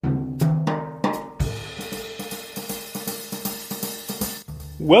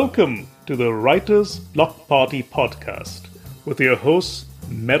Welcome to the Writer's Block Party podcast with your hosts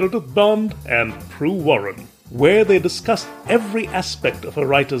Meredith Bond and Prue Warren, where they discuss every aspect of a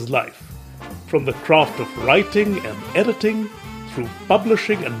writer's life, from the craft of writing and editing, through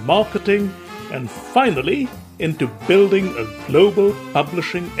publishing and marketing, and finally into building a global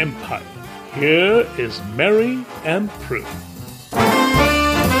publishing empire. Here is Mary and Prue.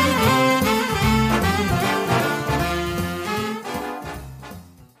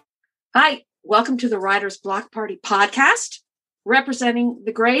 Hi, welcome to the Writer's Block Party podcast. Representing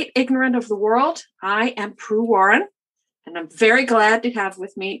the great ignorant of the world, I am Prue Warren, and I'm very glad to have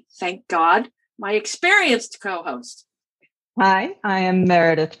with me, thank God, my experienced co-host. Hi, I am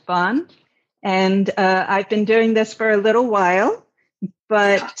Meredith Bond, and I've been doing this for a little while,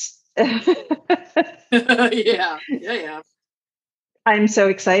 but Yeah. I'm so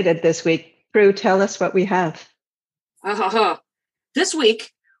excited this week. Prue, tell us what we have. This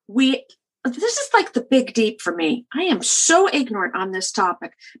week, this is like the big deep for me. I am so ignorant on this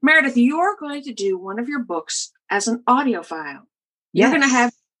topic. Meredith, you're going to do one of your books as an audio file. You're going to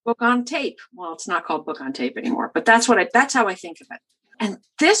have book on tape. Well, it's not called book on tape anymore, but that's how I think of it. And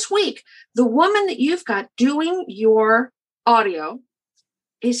this week, the woman that you've got doing your audio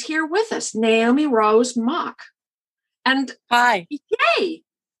is here with us, Naomi Rose-Mock. And hi. Yay.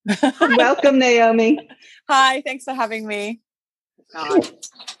 Welcome, Naomi. Hi, thanks for having me. God.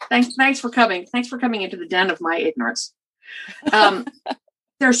 Thanks for coming. Thanks for coming into the den of my ignorance.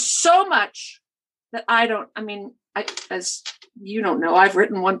 There's so much that as you don't know, I've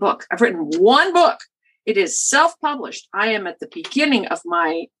written one book. It is self-published. I am at the beginning of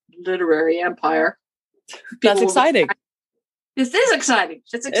my literary empire. That's exciting. This is exciting.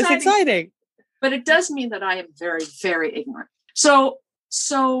 It's exciting. But it does mean that I am very, very ignorant. So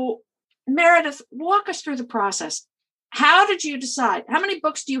Meredith, walk us through the process. How did you decide? How many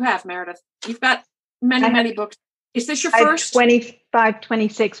books do you have, Meredith? You've got many books. Is this your first? 25,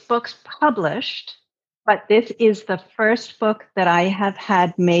 26 books published, but this is the first book that I have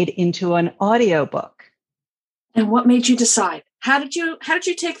had made into an audiobook. And what made you decide? How did you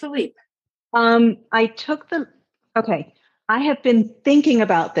take the leap? I have been thinking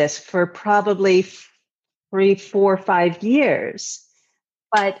about this for probably 3, 4, 5 years,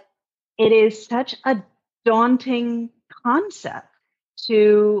 but it is such a daunting concept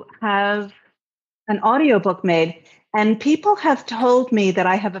to have an audiobook made. And people have told me that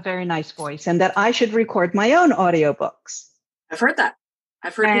I have a very nice voice and that I should record my own audiobooks. I've heard that.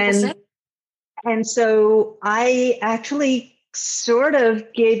 I've heard people say. And so I actually sort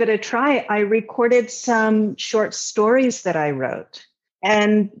of gave it a try. I recorded some short stories that I wrote,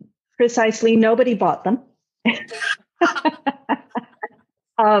 and precisely nobody bought them.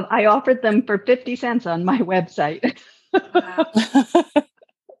 I offered them for 50 cents on my website. Wow. But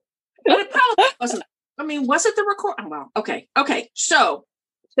it probably wasn't. I mean, was it the record? Oh, well, okay. So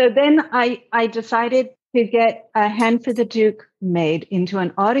then I decided to get A Hand for the Duke made into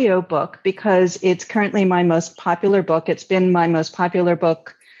an audiobook because it's currently my most popular book. It's been my most popular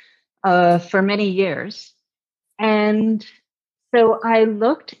book for many years. And so I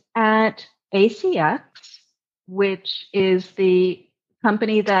looked at ACX, which is the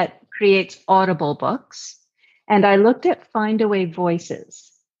company that creates Audible books. And I looked at Findaway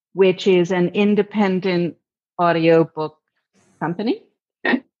Voices, which is an independent audiobook company.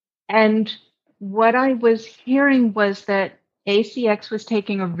 Okay. And what I was hearing was that ACX was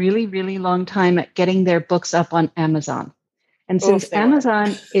taking a really, really long time at getting their books up on Amazon. And since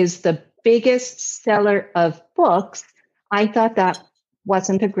Amazon is the biggest seller of books, I thought that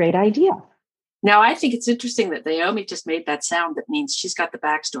wasn't a great idea. Now, I think it's interesting that Naomi just made that sound. That means she's got the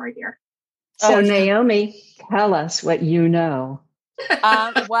backstory here. So, Naomi, tell us what you know.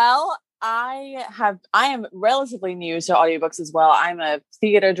 Well, I am relatively new to audiobooks as well. I'm a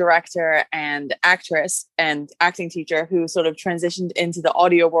theater director and actress and acting teacher who sort of transitioned into the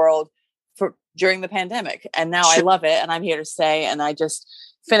audio world during the pandemic. And now I love it. And I'm here to stay. And I just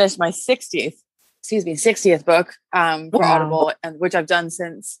finished my 60th book for Audible, and which I've done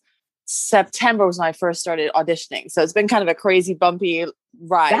since September was when I first started auditioning. So it's been kind of a crazy, bumpy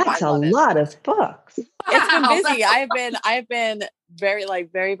ride. That's a lot of books. It's been busy. I've been very,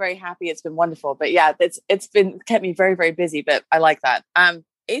 very happy. It's been wonderful. But yeah, it's been kept me very, very busy, but I like that.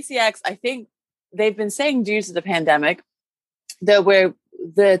 ACX, I think they've been saying due to the pandemic that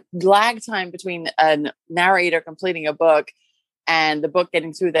the lag time between a narrator completing a book and the book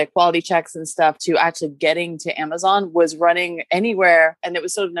getting through their quality checks and stuff to actually getting to Amazon was running anywhere. And it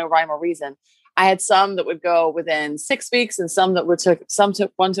was sort of no rhyme or reason. I had some that would go within 6 weeks and some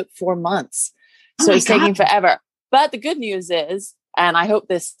took 4 months. So it's taking forever. But the good news is And I hope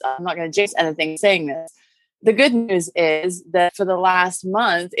I'm not going to jinx anything saying this. The good news is that for the last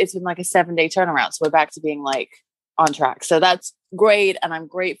month, it's been like a 7-day turnaround. So we're back to being like on track. So that's great. And I'm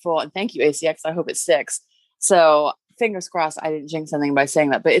grateful. And thank you, ACX. I hope it sticks. So fingers crossed I didn't jinx anything by saying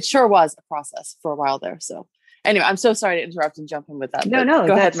that, but it sure was a process for a while there. So anyway, I'm so sorry to interrupt and jump in with that. No,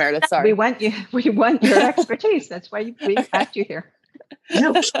 go ahead, Meredith. Sorry. We want your expertise. That's why we asked you here.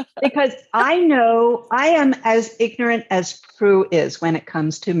 No, because I know I am as ignorant as Prue is when it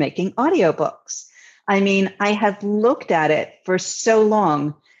comes to making audiobooks. I mean, I have looked at it for so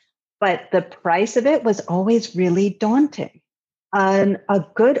long, but the price of it was always really daunting. A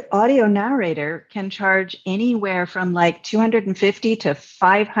good audio narrator can charge anywhere from like $250 to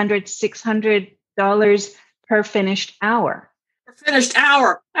 $500, $600 per finished hour. Per finished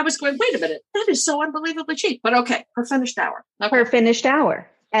hour. I was going, wait a minute, that is so unbelievably cheap. But okay, per finished hour. Okay. Per finished hour.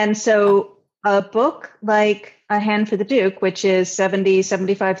 And so a book like A Hand for the Duke, which is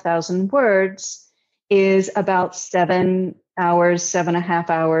 75,000 words, is about 7.5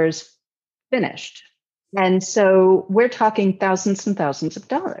 hours finished. And so we're talking thousands and thousands of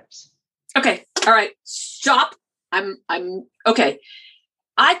dollars. Okay. All right. Stop. I'm okay.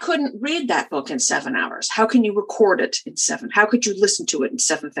 I couldn't read that book in 7 hours. How can you record it in 7? How could you listen to it in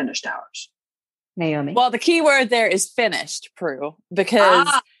 7 finished hours? Naomi? Well, the key word there is finished, Prue, because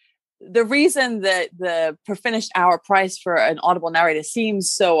the reason that the per finished hour price for an Audible narrator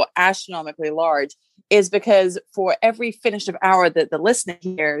seems so astronomically large is because for every finished hour that the listener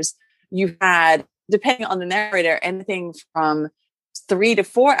hears, you've had, depending on the narrator, anything from 3 to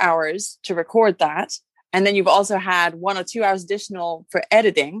 4 hours to record that. And then you've also had 1 or 2 hours additional for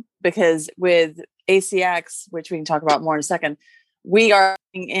editing, because with ACX, which we can talk about more in a second, we are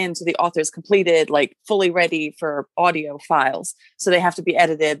into the author's completed, like fully ready for audio files. So they have to be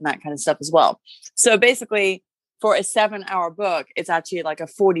edited and that kind of stuff as well. So basically for a 7-hour book, it's actually like a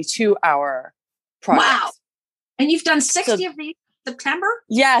 42-hour project. Wow. And you've done 60 of these in September?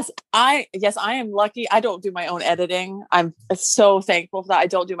 Yes, I am lucky. I don't do my own editing. I'm so thankful for that. I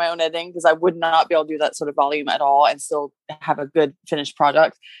don't do my own editing because I would not be able to do that sort of volume at all and still have a good finished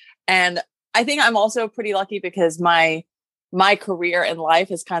product. And I think I'm also pretty lucky because my career in life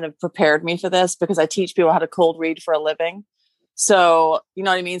has kind of prepared me for this, because I teach people how to cold read for a living. So, you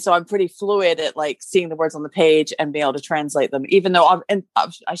know what I mean? So I'm pretty fluid at like seeing the words on the page and being able to translate them, even though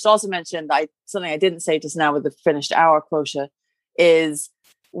I should also mention something I didn't say just now with the finished hour quotient is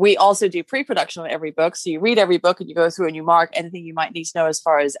we also do pre-production on every book. So you read every book and you go through and you mark anything you might need to know as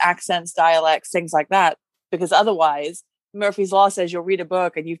far as accents, dialects, things like that, because otherwise Murphy's Law says you'll read a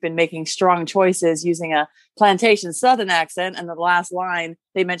book and you've been making strong choices using a plantation Southern accent, and the last line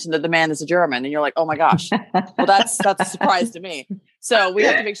they mentioned that the man is a German, and you're like, oh my gosh, well that's a surprise to me. So we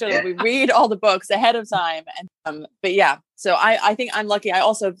have to make sure that we read all the books ahead of time. And but yeah, so I think I'm lucky. I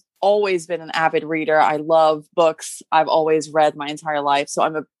also have always been an avid reader. I love books. I've always read my entire life, so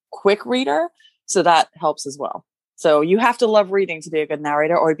I'm a quick reader, so that helps as well. So you have to love reading to be a good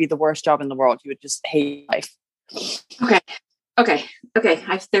narrator, or it'd be the worst job in the world. You would just hate life. Okay.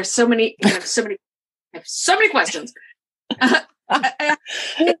 There's so many questions.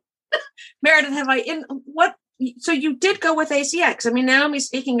 Meredith, so you did go with ACX. I mean, Naomi's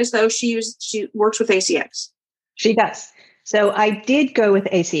speaking as though she works with ACX. She does. So I did go with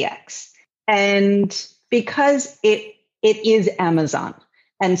ACX, and because it is Amazon.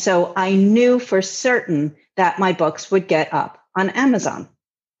 And so I knew for certain that my books would get up on Amazon.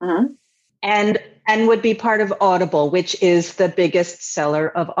 Uh-huh. And would be part of Audible, which is the biggest seller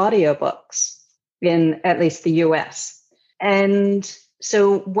of audiobooks in at least the US. And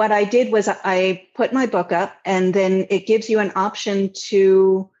so what I did was I put my book up, and then it gives you an option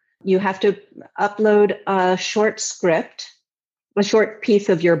you have to upload a short script, a short piece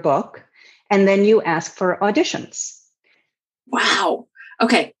of your book, and then you ask for auditions. Wow.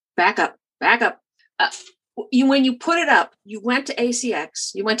 Okay. Back up. When you put it up, you went to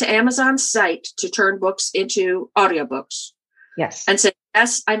ACX, you went to Amazon's site to turn books into audiobooks. Yes. And said,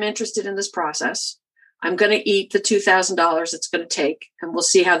 yes, I'm interested in this process. I'm going to eat the $2,000 it's going to take, and we'll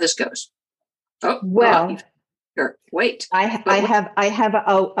see how this goes. Oh, well, wait. I have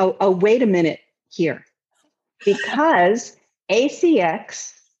a wait a minute here, because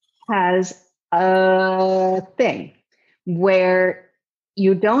ACX has a thing where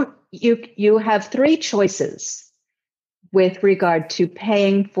you have 3 choices with regard to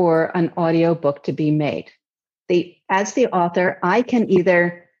paying for an audiobook to be made. As the author, I can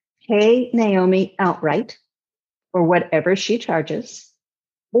either pay Naomi outright for whatever she charges,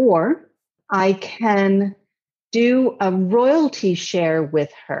 or I can do a royalty share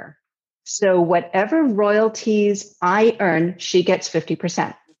with her So whatever royalties I earn, she gets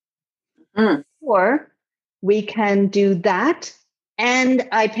 50%. Or we can do that, and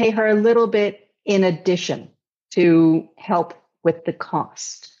I pay her a little bit in addition to help with the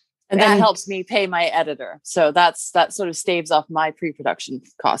cost. And that helps me pay my editor. So that sort of staves off my pre-production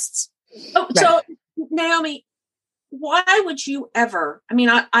costs. Oh, right. So Naomi, why would you ever? I mean,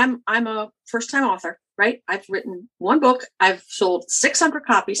 I'm a first-time author, right? I've written one book. I've sold 600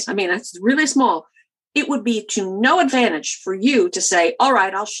 copies. I mean, it's really small. It would be to no advantage for you to say, all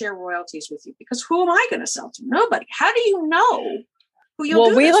right, I'll share royalties with you, because who am I going to sell to? Nobody. How do you know who you'll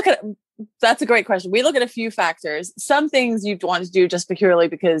do this? That's a great question. We look at a few factors. Some things you'd want to do just purely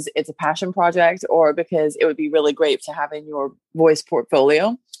because it's a passion project, or because it would be really great to have in your voice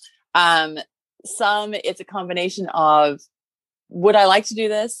portfolio. Some, it's a combination of, would I like to do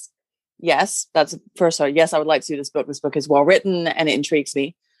this? Yes, that's first. Yes, I would like to do this book. This book is well written and it intrigues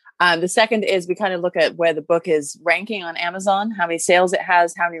me. The second is we kind of look at where the book is ranking on Amazon, how many sales it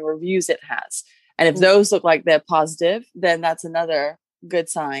has, how many reviews it has. And if those look like they're positive, then that's another good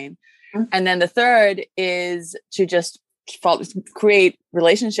sign. And then the third is to just create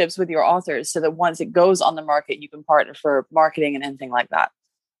relationships with your authors so that once it goes on the market, you can partner for marketing and anything like that.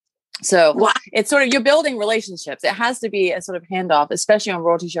 So it's sort of, you're building relationships. It has to be a sort of handoff, especially on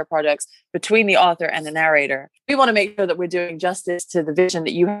royalty share projects, between the author and the narrator. We want to make sure that we're doing justice to the vision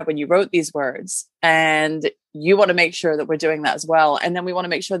that you had when you wrote these words. And you want to make sure that we're doing that as well. And then we want to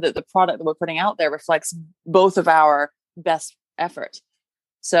make sure that the product that we're putting out there reflects both of our best effort.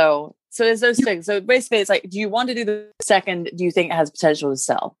 So there's those things. So basically it's like, do you want to do the second? Do you think it has potential to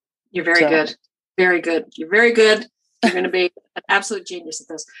sell? You're very good. Very good. You're very good. You're going to be an absolute genius at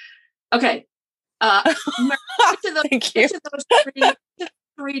this. Okay. Which of those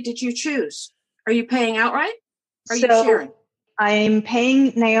three did you choose? Are you paying outright? Are you sharing? I'm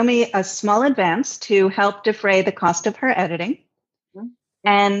paying Naomi a small advance to help defray the cost of her editing.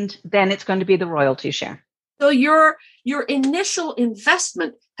 And then it's going to be the royalty share. So your initial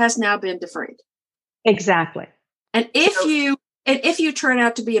investment has now been defrayed. Exactly. And if you turn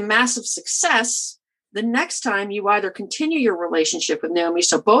out to be a massive success, the next time you either continue your relationship with Naomi,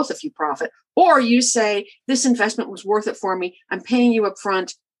 so both of you profit, or you say, this investment was worth it for me. I'm paying you up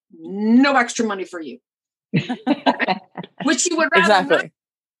front. No extra money for you. Which you would rather not.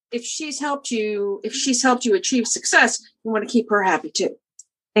 If she's helped you achieve success, you want to keep her happy too.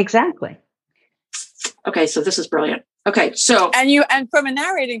 Exactly. Okay, so this is brilliant. Okay, so and from a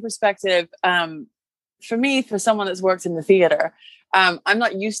narrating perspective, for me, for someone that's worked in the theater, I'm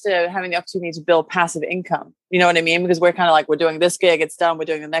not used to having the opportunity to build passive income. You know what I mean? Because we're kind of like, we're doing this gig, it's done. We're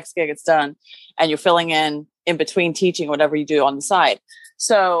doing the next gig, it's done. And you're filling in between teaching, whatever you do on the side.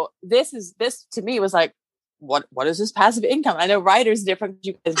 So this to me was like, what is this passive income? I know writers different,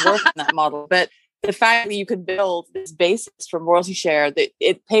 you guys work in that model, but the fact that you could build this basis from royalty share, that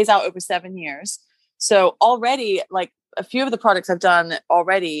it pays out over 7 years. So already, like a few of the projects I've done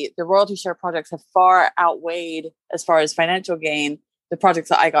already, the royalty share projects have far outweighed, as far as financial gain, the projects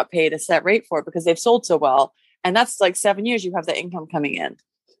that I got paid a set rate for, because they've sold so well. And that's like 7 years, you have the income coming in.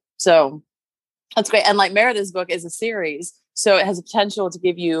 So that's great. And like Meredith's book is a series, so it has a potential to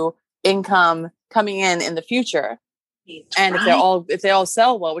give you income coming in the future. And if they all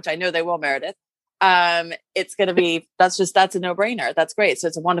sell well, which I know they will, Meredith, it's going to be, that's a no-brainer. That's great. So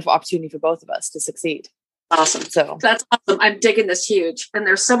it's a wonderful opportunity for both of us to succeed. Awesome. So that's awesome. I'm digging this huge. And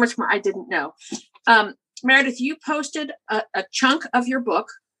there's so much more I didn't know. Meredith, you posted a chunk of your book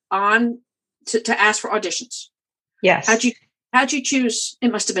on to ask for auditions. Yes. How'd you choose?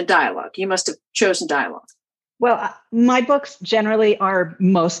 It must have been dialogue. You must have chosen dialogue. Well, my books generally are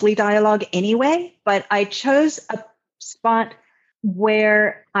mostly dialogue anyway, but I chose a spot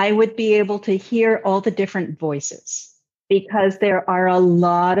where I would be able to hear all the different voices, because there are a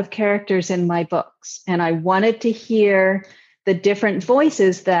lot of characters in my books, and I wanted to hear the different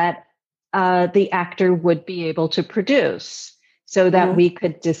voices that the actor would be able to produce, so that we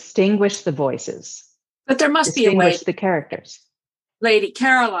could distinguish the voices. But there must be a way. The characters. Lady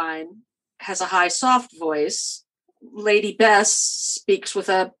Caroline has a high, soft voice. Lady Bess speaks with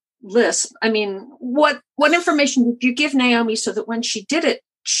a lisp. I mean, what information did you give Naomi so that when she did it,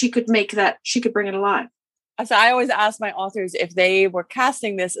 she could bring it alive? So I always ask my authors, if they were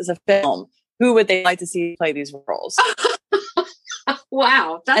casting this as a film, who would they like to see play these roles?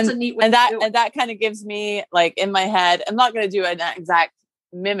 Wow, that's a neat way. And that kind of gives me, like, in my head, I'm not going to do an exact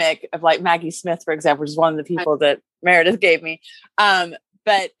mimic of like Maggie Smith, for example, which is one of the people that Meredith gave me.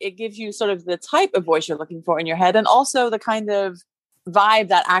 But it gives you sort of the type of voice you're looking for in your head, and also the kind of vibe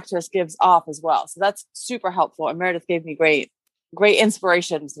that actress gives off as well. So that's super helpful. And Meredith gave me great great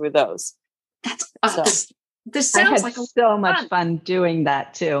inspiration through those. That's this sounds like so much fun doing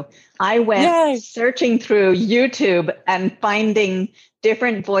that too. I went searching through YouTube and finding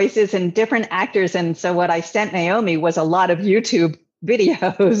different voices and different actors. And so what I sent Naomi was a lot of YouTube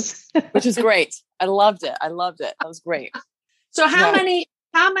videos, which is great. I loved it. That was great. So how many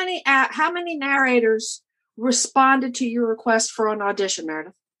narrators responded to your request for an audition,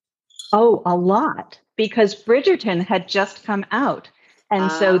 Meredith? Oh, a lot, because Bridgerton had just come out. And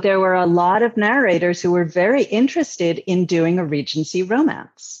so there were a lot of narrators who were very interested in doing a Regency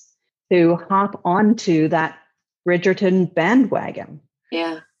romance to hop onto that Bridgerton bandwagon.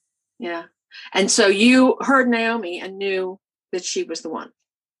 Yeah. Yeah. And so you heard Naomi and knew that she was the one.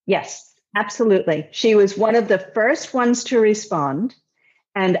 Yes, absolutely. She was one of the first ones to respond.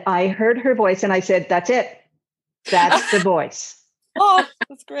 And I heard her voice and I said, that's it. That's the voice. Oh,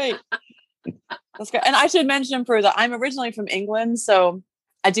 that's great. That's great. And I should mention that I'm originally from England, so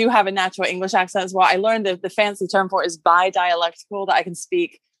I do have a natural English accent as well. I learned that the fancy term for it is bi-dialectical, that I can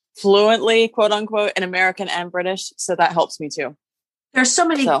speak fluently, quote unquote, in American and British. So that helps me too. There's so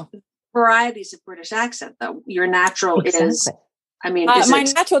many varieties of British accent, though. Your natural is, my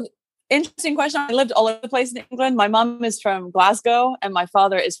natural, interesting question. I lived all over the place in England. My mom is from Glasgow and my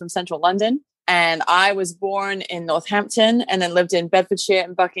father is from central London. And I was born in Northampton and then lived in Bedfordshire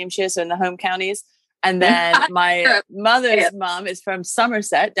and Buckinghamshire, so in the home counties. And then my mother's mom is from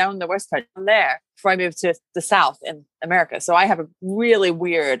Somerset, down in the west part there, before I moved to the South in America. So I have a really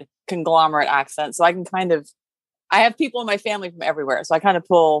weird conglomerate accent. So I have people in my family from everywhere. So I kind of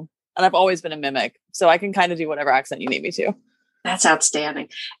pull, and I've always been a mimic. So I can kind of do whatever accent you need me to. That's outstanding.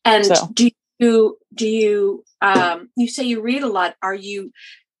 And do you say you read a lot?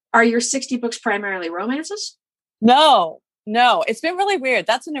 Are your 60 books primarily romances? No, it's been really weird.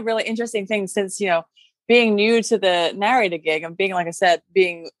 That's been a really interesting thing since, being new to the narrator gig and being, like I said,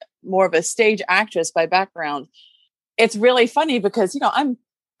 being more of a stage actress by background. It's really funny because,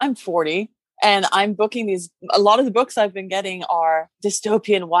 I'm 40 and I'm booking a lot of the books I've been getting are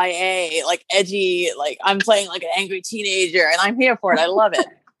dystopian YA, like edgy, like I'm playing like an angry teenager and I'm here for it. I love it.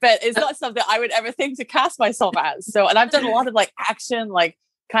 But it's not something I would ever think to cast myself as. So, and I've done a lot of like action, like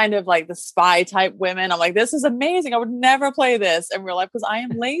kind of like the spy type women. I'm like, this is amazing. I would never play this in real life because I am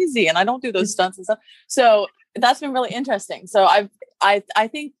lazy and I don't do those stunts and stuff. So that's been really interesting. So I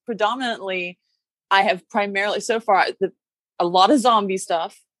think predominantly I have primarily so far a lot of zombie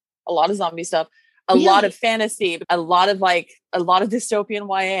stuff, a lot of fantasy, a lot of dystopian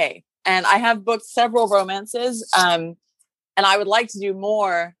YA. And I have booked several romances. And I would like to do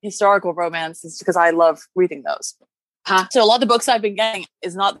more historical romances because I love reading those. So a lot of the books I've been getting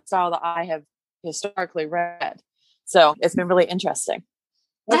is not the style that I have historically read. So it's been really interesting.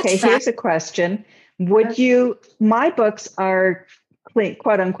 Okay, here's a question. My books are clean,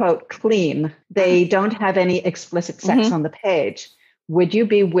 quote unquote clean. They don't have any explicit sex on the page. Would you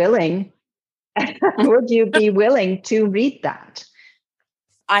be willing to read that?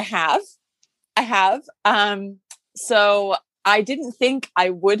 I have. So I didn't think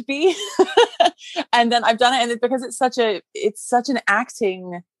I would be. And then I've done it. And because it's such an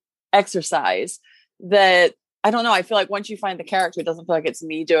acting exercise that I don't know. I feel like once you find the character, it doesn't feel like it's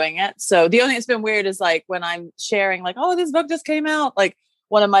me doing it. So the only thing that's been weird is like when I'm sharing like, oh, this book just came out. Like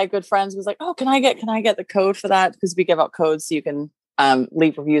one of my good friends was like, oh, can I get the code for that? Because we give out codes so you can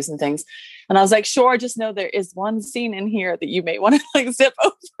leave reviews and things. And I was like, sure, just know there is one scene in here that you may want to like zip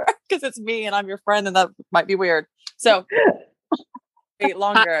over because it's me and I'm your friend and that might be weird. So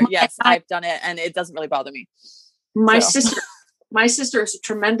longer. Yes, I've done it and it doesn't really bother me. My sister is a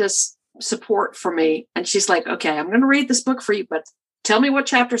tremendous support for me. And she's like, okay, I'm going to read this book for you, but tell me what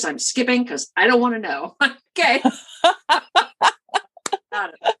chapters I'm skipping because I don't want to know. Okay.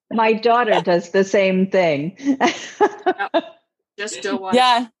 My daughter does the same thing. Just don't want.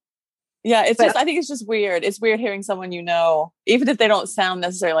 Yeah. I think it's just weird. It's weird hearing someone, even if they don't sound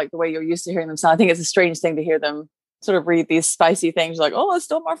necessarily like the way you're used to hearing them sound. I think it's a strange thing to hear them sort of read these spicy things like, oh, it's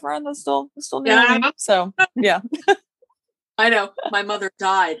still my friend. It's still Naomi. So yeah. I know. My mother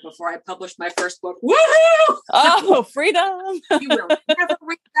died before I published my first book. Woohoo! Oh, freedom. You will never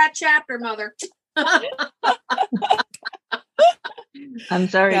read that chapter, Mother. I'm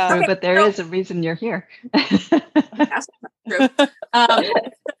sorry, Prue, but there is a reason you're here. That's not true.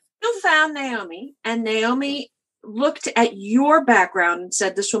 You found Naomi, and Naomi looked at your background and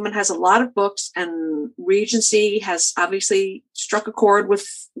said, this woman has a lot of books, and Regency has obviously struck a chord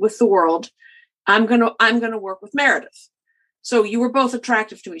with the world. I'm gonna work with Meredith. So you were both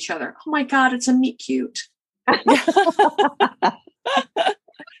attractive to each other. Oh my God, it's a meet cute.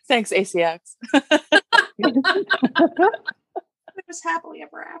 Thanks, ACX. was happily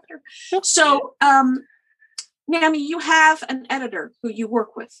ever after. So, Naomi, you have an editor who you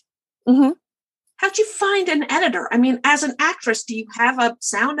work with. Mm-hmm. How'd you find an editor? I mean, as an actress, do you have a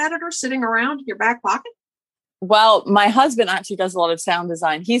sound editor sitting around in your back pocket? Well, my husband actually does a lot of sound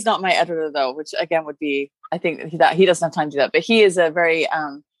design. He's not my editor though, which again would be, I think that he doesn't have time to do that, but he is a very,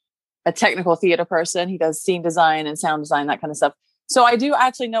 a technical theater person. He does scene design and sound design, that kind of stuff. So I do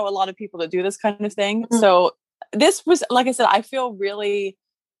actually know a lot of people that do this kind of thing. Mm-hmm. So this was, like I said, I feel really,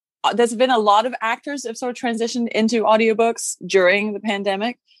 there's been a lot of actors have sort of transitioned into audiobooks during the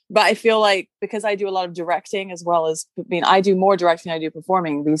pandemic. But I feel like because I do a lot of directing as well as, I do more directing than I do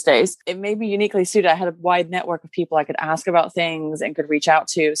performing these days. It made me uniquely suited. I had a wide network of people I could ask about things and could reach out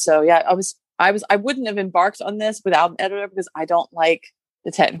to. So yeah, I wouldn't have embarked on this without an editor because I don't like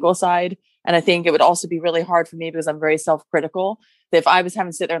the technical side. And I think it would also be really hard for me because I'm very self-critical. That if I was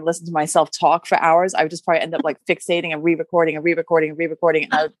having to sit there and listen to myself talk for hours, I would just probably end up like fixating and re-recording and re-recording and re-recording.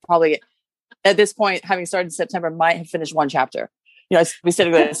 And I would probably, at this point, having started in September, might have finished one chapter. You know, we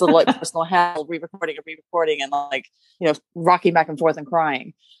sitting there, this little like personal hell, re-recording and like, you know, rocking back and forth and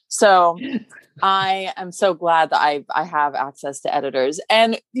crying. So I am so glad that I have access to editors.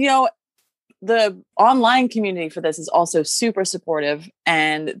 And, you know, the online community for this is also super supportive.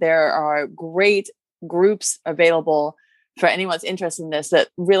 And there are great groups available for anyone that's interested in this that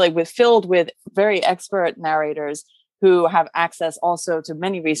really filled with very expert narrators who have access also to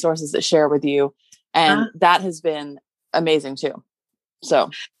many resources that share with you. And that has been amazing too.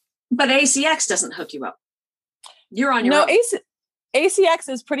 So, but ACX doesn't hook you up. You're on your own. ACX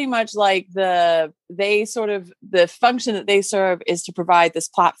is pretty much like the function that they serve is to provide this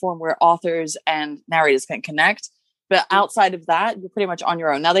platform where authors and narrators can connect. But outside of that, you're pretty much on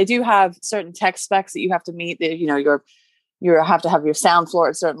your own. Now they do have certain tech specs that you have to meet. You know, you have to have your sound floor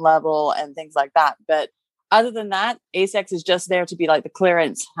at a certain level and things like that. But other than that, ACX is just there to be like the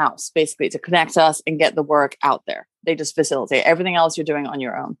clearance house, basically to connect us and get the work out there. They just facilitate everything else you're doing on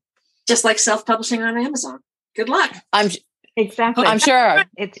your own. Just like self-publishing on Amazon. Good luck. Exactly. I'm sure.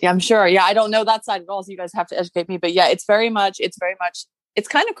 I'm sure. Yeah. I don't know that side at all. So you guys have to educate me, but yeah, it's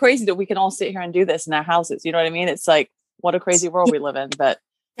kind of crazy that we can all sit here and do this in our houses. You know what I mean? It's like, what a crazy world we live in, but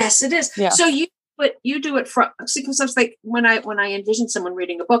yes, it is. Yeah. So you do it from, because I was like, when I envision someone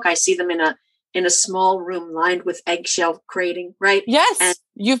reading a book, I see them in a small room lined with eggshell crating, right? Yes.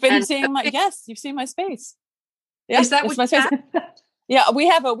 You've seen my space. Yeah, is that what my space? Yeah, we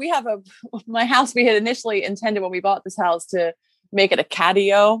have my house. We had initially intended when we bought this house to make it a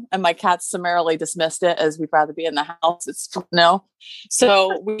catio, and my cats summarily dismissed it as we'd rather be in the house. It's no.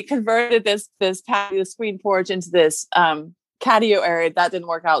 So we converted this patio, the screen porch into this catio area. That didn't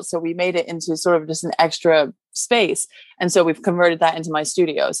work out. So we made it into sort of just an extra space. And so we've converted that into my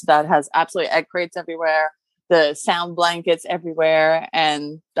studio. So that has absolutely egg crates everywhere, the sound blankets everywhere.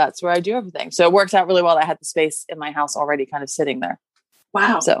 And that's where I do everything. So it works out really well. I had the space in my house already kind of sitting there.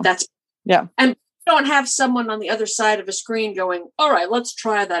 Wow. So that's, yeah. And you don't have someone on the other side of a screen going, all right, let's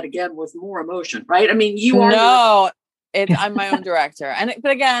try that again with more emotion, right? I mean, you are. No, I'm my own director.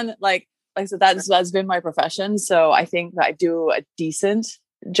 But again, like I said, that's been my profession. So I think that I do a decent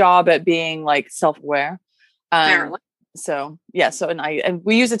job at being like self-aware. So yeah. So, and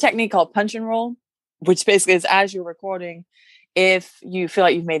we use a technique called punch and roll, which basically is as you're recording, if you feel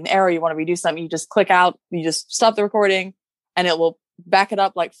like you've made an error, you want to redo something, you just click out, you just stop the recording and it will back it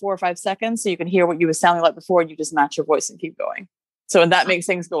up like 4 or 5 seconds. So you can hear what you were sounding like before and you just match your voice and keep going. So, and that makes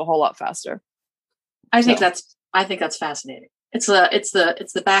things go a whole lot faster. I think that's fascinating. It's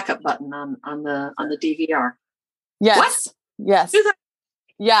the backup button on the DVR. Yes. What? Yes.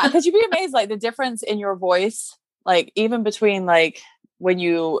 Yeah. Cause you'd be amazed, like the difference in your voice, like even between like when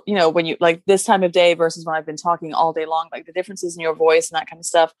you like this time of day versus when I've been talking all day long, like the differences in your voice and that kind of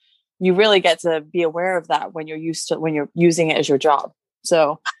stuff, you really get to be aware of that when you're using it as your job.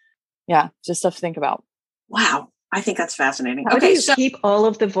 So yeah, just stuff to think about. Wow. I think that's fascinating. How do you keep all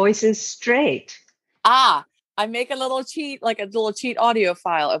of the voices straight? I make a little cheat audio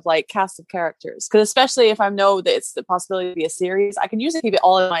file of like cast of characters. Cause especially if I know that it's the possibility to be a series, I can usually keep it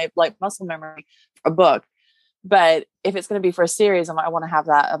all in my like muscle memory for a book. But if it's going to be for a series, I want to have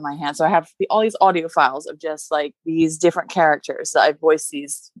that in my hand. So I have all these audio files of just like these different characters that I voice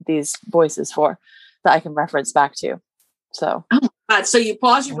these voices for that I can reference back to. So, so you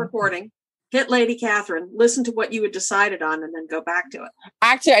pause your recording, hit Lady Catherine, listen to what you had decided on, and then go back to it.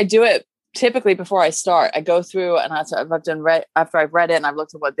 Actually, I do it typically before I start. I go through and after I've read it and I've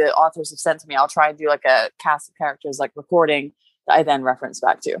looked at what the authors have sent to me, I'll try and do like a cast of characters, like recording that I then reference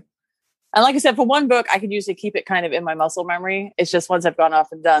back to. And like I said, for one book, I can usually keep it kind of in my muscle memory. It's just once I've gone off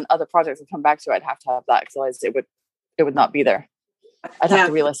and done other projects and come back to it, I'd have to have that because otherwise it would not be there. I'd have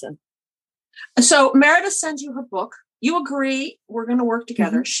to re-listen. So Meredith sends you her book. You agree we're going to work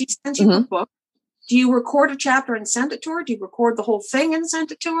together. Mm-hmm. She sends you her book. Do you record a chapter and send it to her? Do you record the whole thing and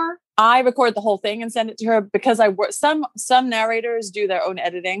send it to her? I record the whole thing and send it to her because I work. Some narrators do their own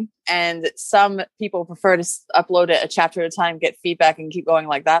editing, and some people prefer to upload it a chapter at a time, get feedback, and keep going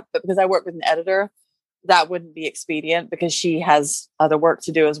like that. But because I work with an editor, that wouldn't be expedient because she has other work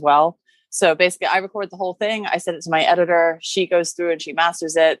to do as well. So basically, I record the whole thing. I send it to my editor. She goes through and she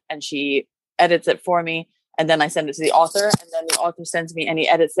masters it and she edits it for me. And then I send it to the author, and then the author sends me any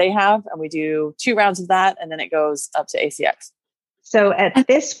edits they have. And we do 2 rounds of that. And then it goes up to ACX. So at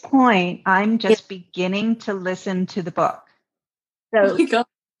this point, I'm just beginning to listen to the book. So,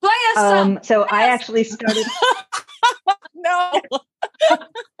 so I actually started. No.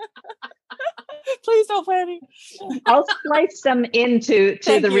 Please don't play any. I'll splice some into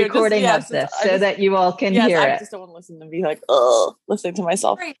the recording of this so that you all can hear it. I just don't want to listen and be like, oh, listening to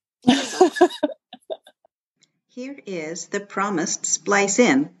myself. Here is the promised splice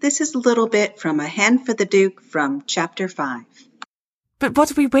in. This is a little bit from A Hand for the Duke from Chapter 5. But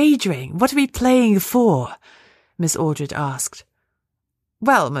what are we wagering? What are we playing for? Miss Aldred asked.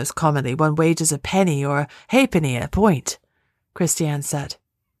 Well, most commonly one wagers a penny or a halfpenny a point, Christiane said.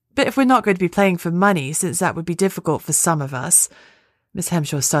 But if we're not going to be playing for money, since that would be difficult for some of us, Miss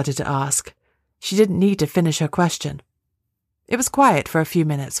Hemshaw started to ask. She didn't need to finish her question. It was quiet for a few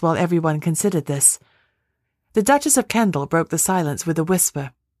minutes while everyone considered this. The Duchess of Kendal broke the silence with a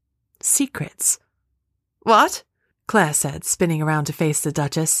whisper. Secrets. What? Claire said, spinning around to face the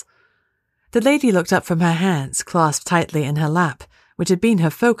Duchess. The lady looked up from her hands, clasped tightly in her lap, which had been her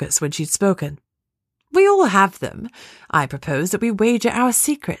focus when she'd spoken. We all have them. I propose that we wager our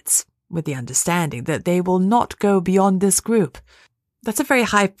secrets, with the understanding that they will not go beyond this group. That's a very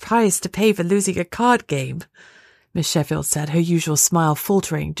high price to pay for losing a card game, Miss Sheffield said, her usual smile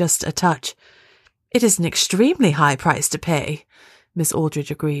faltering just a touch. It is an extremely high price to pay, Miss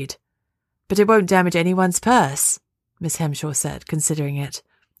Aldridge agreed. But it won't damage anyone's purse, Miss Hemshaw said, considering it.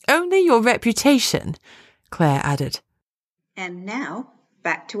 Only your reputation, Claire added. And now,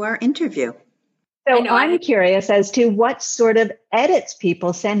 back to our interview. So I'm curious as to what sort of edits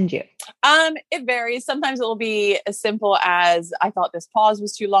people send you. It varies. Sometimes it will be as simple as I thought this pause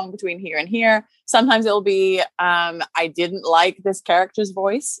was too long between here and here. Sometimes it'll be I didn't like this character's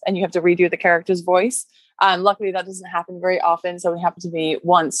voice, and you have to redo the character's voice. Luckily, that doesn't happen very often. So it happened to me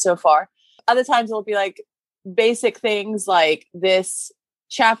once so far. Other times it'll be like basic things like this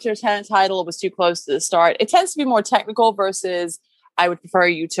chapter 10 title was too close to the start. It tends to be more technical versus I would prefer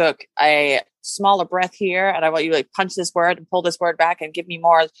you took a smaller breath here and I want you to like punch this word and pull this word back and give me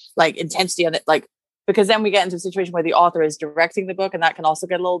more like intensity on it. Like, because then we get into a situation where the author is directing the book, and that can also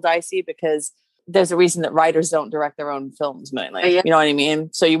get a little dicey because there's a reason that writers don't direct their own films mainly. You know what I mean?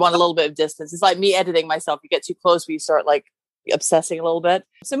 So you want a little bit of distance. It's like me editing myself. You get too close where you start like obsessing a little bit.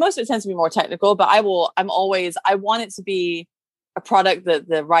 So most of it tends to be more technical, but I want it to be a product that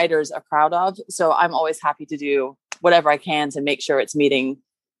the writers are proud of. So I'm always happy to do whatever I can to make sure it's meeting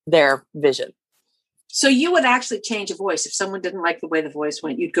their vision. So you would actually change a voice if someone didn't like the way the voice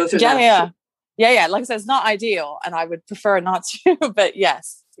went. You'd go through that. Yeah. Like I said, it's not ideal, and I would prefer not to. But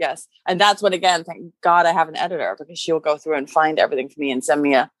yes. And that's what, again, thank God I have an editor, because she'll go through and find everything for me and send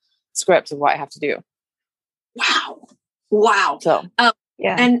me a script of what I have to do. Wow. So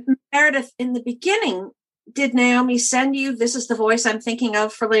And Meredith, in the beginning, did Naomi send you, this is the voice I'm thinking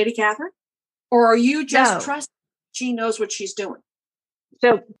of for Lady Catherine? Or are you just trusting she knows what she's doing?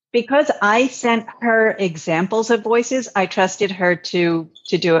 So because I sent her examples of voices, I trusted her to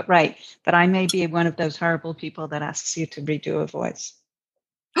do it right. But I may be one of those horrible people that asks you to redo a voice.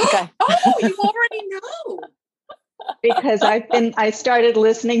 Okay. Oh, you already know. Because I started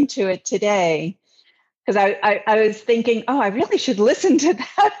listening to it today. Because I was thinking, I really should listen to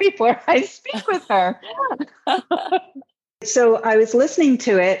that before I speak with her. So I was listening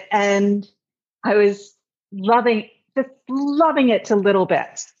to it and I was loving it to little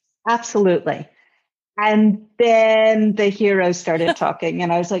bits. Absolutely. And then the hero started talking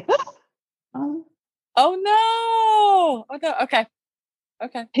and I was like, oh no. Okay.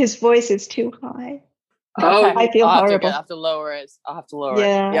 His voice is too high. Okay. I feel horrible. I'll have to lower it.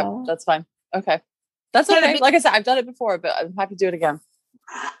 Yep, that's fine. Okay. That's okay. Like I said, I've done it before, but I'm happy to do it again.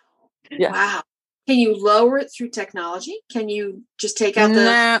 Yeah. Wow. Can you lower it through technology? Can you just take out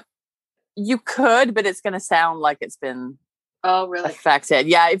the... You could, but it's going to sound like it's been affected.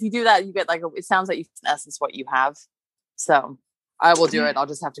 Yeah, if you do that, you get like it sounds like you in essence what you have. So I will do it. I'll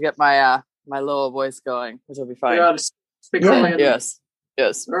just have to get my my lower voice going, which will be fine. Yes.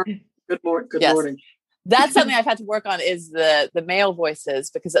 Yes. Good morning. That's something I've had to work on, is the male voices,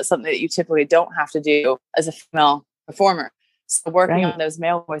 because that's something that you typically don't have to do as a female performer. So working on those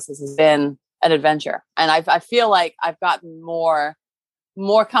male voices has been an adventure, and I feel like I've gotten more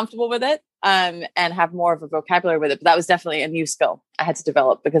comfortable with it, and have more of a vocabulary with it. But that was definitely a new skill I had to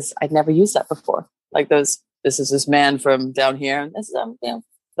develop, because I'd never used that before. Like this is this man from down here, and this is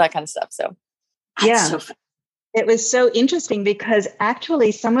that kind of stuff. So it was so interesting, because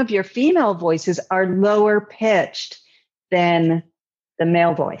actually some of your female voices are lower pitched than the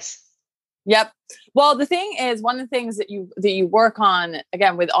male voice. Yep. Well, the thing is, one of the things that you work on,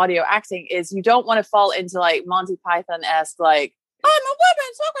 again, with audio acting, is you don't want to fall into like Monty Python-esque, like, I'm a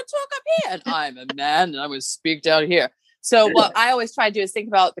woman, so I'm going to talk up here, and I'm a man, and I'm going to speak down here. So what I always try to do is think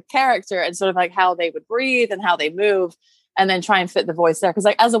about the character and sort of like how they would breathe and how they move, and then try and fit the voice there. Because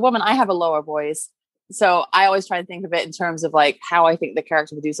like as a woman, I have a lower voice. So I always try to think of it in terms of like how I think the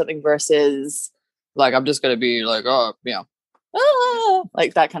character would do something, versus like, I'm just going to be like,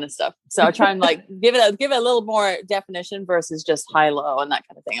 like that kind of stuff. So I try and like give it a little more definition versus just high, low, and that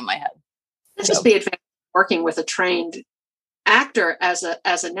kind of thing in my head. This is the advantage of working with a trained actor as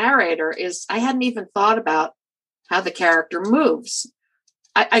a narrator, is I hadn't even thought about how the character moves.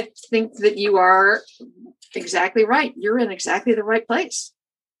 I think that you are exactly right. You're in exactly the right place.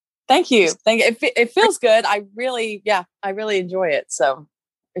 Thank you. It feels good. I really enjoy it. So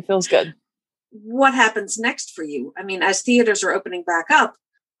it feels good. What happens next for you? I mean, as theaters are opening back up,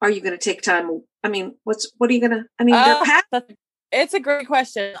 are you going to take time? I mean, what are you going to, I mean, it's a great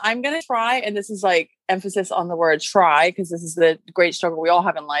question. I'm going to try, and this is like emphasis on the word try, because this is the great struggle we all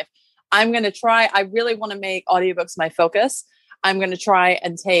have in life. I'm going to try. I really want to make audiobooks my focus. I'm going to try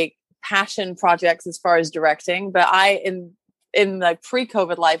and take passion projects as far as directing. But I, in the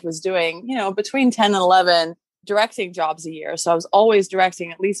pre-COVID life, was doing, between 10 and 11 directing jobs a year. So I was always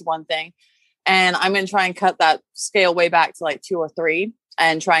directing at least one thing. And I'm going to try and cut that scale way back to like 2 or 3,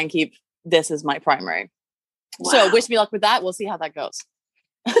 and try and keep this as my primary. Wow. So wish me luck with that. We'll see how that goes.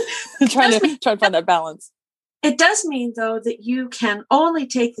 trying to find that balance. It does mean, though, that you can only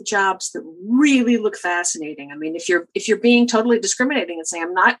take the jobs that really look fascinating. I mean, if you're being totally discriminating and saying,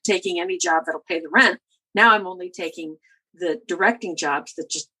 I'm not taking any job that'll pay the rent, now I'm only taking the directing jobs that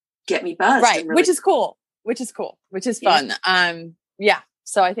just get me buzzed. Right. Really- which is cool, which is fun. Yeah.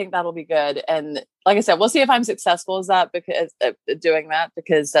 So I think that'll be good. And like I said, we'll see if I'm successful as that, because doing that,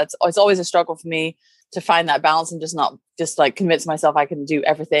 because it's always a struggle for me to find that balance and not like convince myself I can do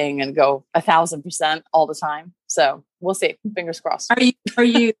everything and go 1,000% all the time. So we'll see. Fingers crossed. Are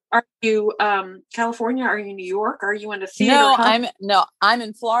you California? Are you New York? Are you in a theater? I'm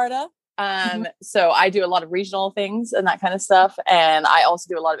in Florida. So I do a lot of regional things and that kind of stuff. And I also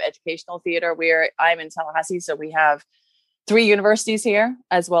do a lot of educational theater, where I'm in Tallahassee. So we have 3 universities here,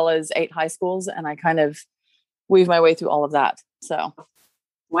 as well as 8 high schools. And I kind of weave my way through all of that. So.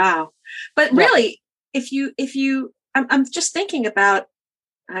 Wow. But really, if you, I'm just thinking about,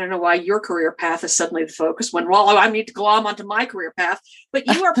 I don't know why your career path is suddenly the focus when, I need to glom onto my career path, but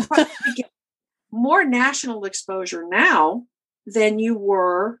you are probably getting more national exposure now than you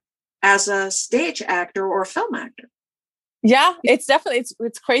were as a stage actor or a film actor. Yeah, it's definitely,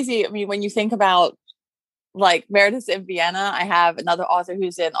 it's crazy. I mean, when you think about like Meredith's in Vienna, I have another author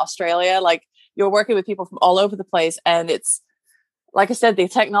who's in Australia, like you're working with people from all over the place. And it's, like I said, the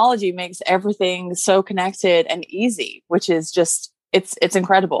technology makes everything so connected and easy, which is just, it's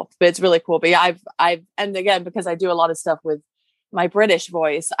incredible, but it's really cool. But yeah, and again, because I do a lot of stuff with my British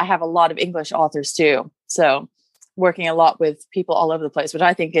voice, I have a lot of English authors too. So working a lot with people all over the place, which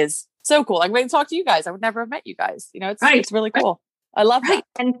I think is so cool. I'm going to talk to you guys. I would never have met you guys. It's really cool. I love that.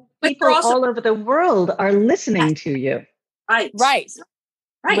 And people all over the world are listening to you. Right.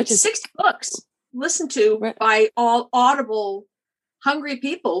 Which is 60 books listened to by all Audible hungry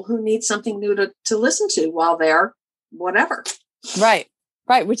people who need something new to listen to while they're whatever. Right.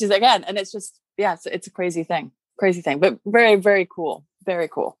 Which is, again, and it's just, it's a crazy thing, but very, very cool. Very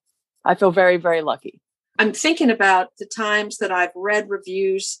cool. I feel very, very lucky. I'm thinking about the times that I've read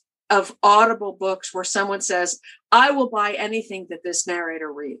reviews of Audible books where someone says, I will buy anything that this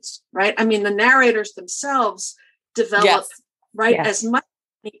narrator reads, right? I mean, the narrators themselves develop, as much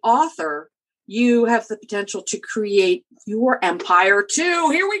as the author, you have the potential to create your empire too.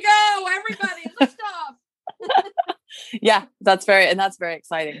 Here we go, everybody, lift off. Yeah, that's very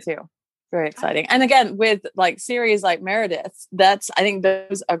exciting too. Very exciting. And again, with like series like Meredith, I think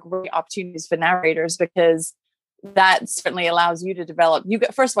those are great opportunities for narrators, because that certainly allows you to develop.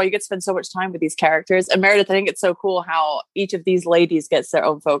 First of all, you get to spend so much time with these characters. And Meredith, I think it's so cool how each of these ladies gets their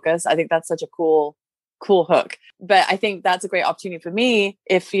own focus. I think that's such a cool cool hook. But I think that's a great opportunity for me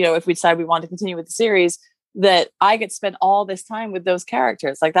if we decide we want to continue with the series, that I get to spend all this time with those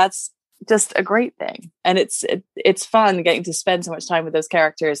characters. Like that's just a great thing. And it's fun getting to spend so much time with those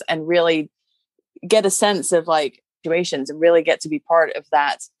characters and really get a sense of like situations and really get to be part of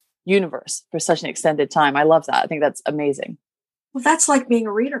that universe for such an extended time. I love that. I think that's amazing. Well, that's like being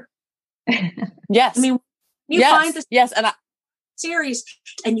a reader. Yes. I mean, you find this and series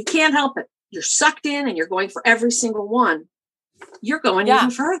and you can't help it. You're sucked in and you're going for every single one. You're going even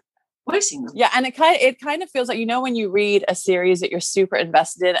further, voicing them. Yeah. And it kind of feels like, when you read a series that you're super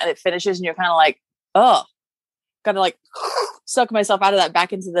invested in and it finishes and you're kind of like, oh, gotta like suck myself out of that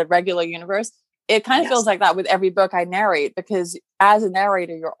back into the regular universe. It kind of feels like that with every book I narrate, because as a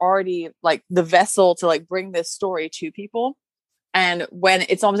narrator, you're already like the vessel to like bring this story to people. And when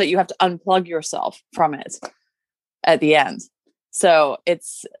it's almost like you have to unplug yourself from it at the end. So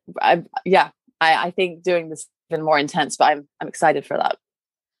I think doing this is even more intense, but I'm excited for that.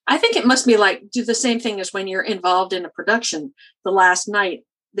 I think it must be like do the same thing as when you're involved in a production. The last night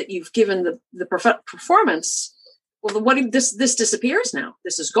that you've given the performance, well, this disappears now.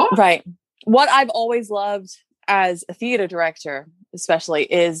 This is gone. Right. What I've always loved as a theater director, especially,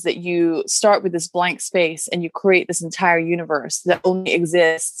 is that you start with this blank space and you create this entire universe that only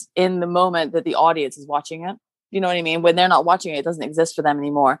exists in the moment that the audience is watching it. You know what I mean? When they're not watching it, it doesn't exist for them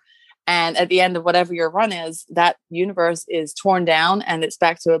anymore. And at the end of whatever your run is, that universe is torn down and it's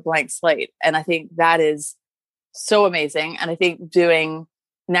back to a blank slate. And I think that is so amazing. And I think doing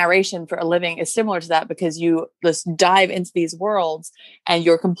narration for a living is similar to that, because you just dive into these worlds and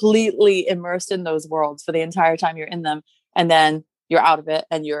you're completely immersed in those worlds for the entire time you're in them. And then you're out of it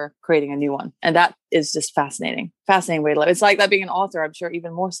and you're creating a new one. And that is just fascinating way to live. It's like that being an author, I'm sure,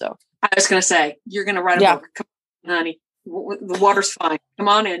 even more so. I was going to say, you're going to write a book. Come on, honey. The water's fine. Come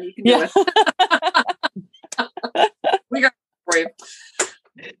on in. You can do it. We got it for you.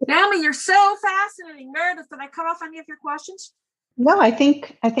 Naomi, you're so fascinating. Meredith, did I cut off any of your questions? No, I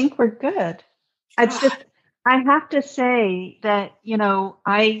think we're good. I have to say that,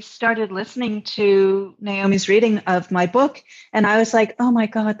 I started listening to Naomi's reading of my book and I was like, oh my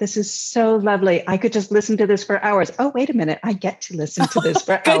God, this is so lovely. I could just listen to this for hours. Oh, wait a minute. I get to listen to this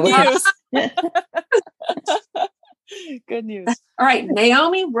for hours. Good news. All right.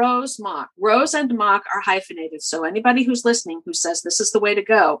 Naomi Rose-Mock. Rose and Mock are hyphenated. So anybody who's listening who says this is the way to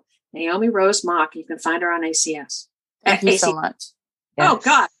go, Naomi Rose-Mock, you can find her on ACS. Thank you so much. Yes. Oh,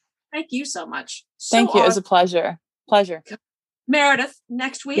 God. Thank you so much. Thank you. It was a pleasure. Meredith,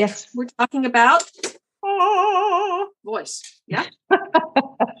 next week, we're talking about voice. Yeah.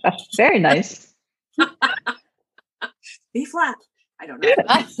 Very nice. B flat. I don't know.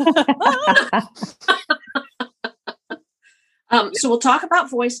 So we'll talk about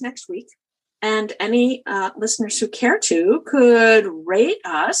voice next week. And any listeners who care to could rate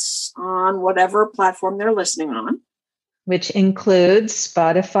us on whatever platform they're listening on. Which includes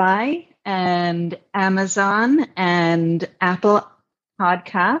Spotify and Amazon and Apple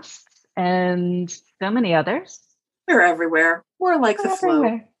Podcasts and so many others. We're everywhere. We're like the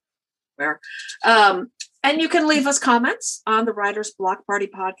flow. And you can leave us comments on the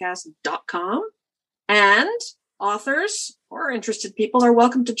writersblockpartypodcast.com. And authors or interested people are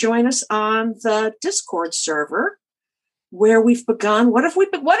welcome to join us on the Discord server, where we've begun. What did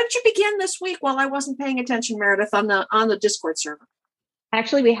you begin this week while I wasn't paying attention, Meredith, on the Discord server?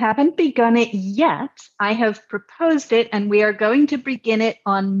 Actually, we haven't begun it yet. I have proposed it, and we are going to begin it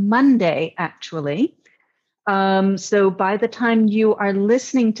on Monday, actually. So by the time you are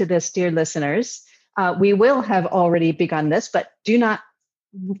listening to this, dear listeners, we will have already begun this, but do not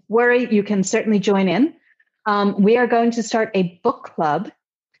worry. You can certainly join in. We are going to start a book club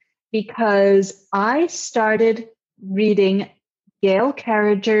because I started reading Gail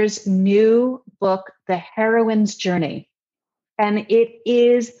Carriger's new book, The Heroine's Journey. And it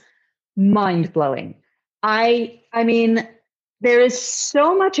is mind-blowing. I mean, there is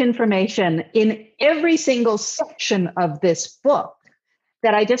so much information in every single section of this book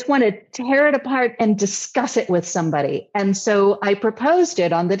that I just want to tear it apart and discuss it with somebody. And so I proposed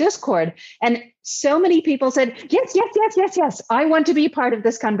it on the Discord, and so many people said, yes, I want to be part of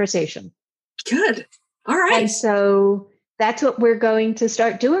this conversation. Good. All right. And so that's what we're going to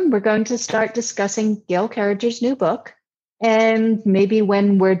start doing. We're going to start discussing Gail Carriger's new book. And maybe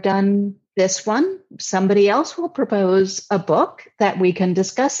when we're done this one, somebody else will propose a book that we can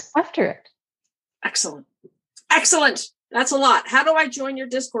discuss after it. Excellent. That's a lot. How do I join your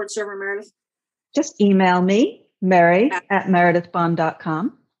Discord server, Meredith? Just email me,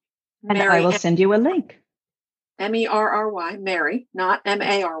 mary@meredithbond.com, and I will send you a link. Merry, not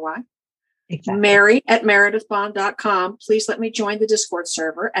Mary. Exactly. Mary@meredithbond.com. Please let me join the Discord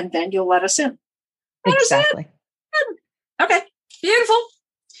server, and then you'll let us in. Exactly. Okay, beautiful.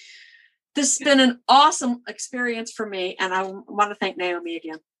 This has been an awesome experience for me, and I want to thank Naomi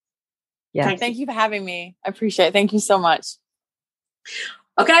again. Yeah. Thank you for having me. I appreciate it. Thank you so much.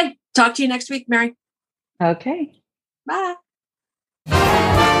 Okay, talk to you next week, Mary. Okay. Bye.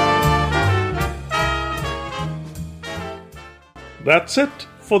 That's it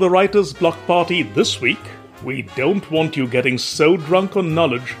for the Writer's Block Party this week. We don't want you getting so drunk on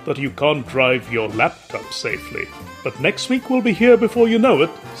knowledge that you can't drive your laptop safely. But next week we'll be here before you know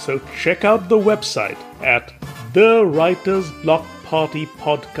it, so check out the website at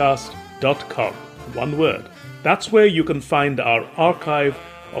thewritersblockpartypodcast.com. One word. That's where you can find our archive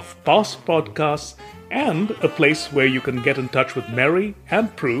of past podcasts and a place where you can get in touch with Mary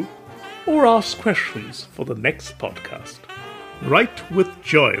and Prue or ask questions for the next podcast. Write with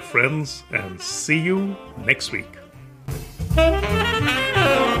joy, friends, and see you next week.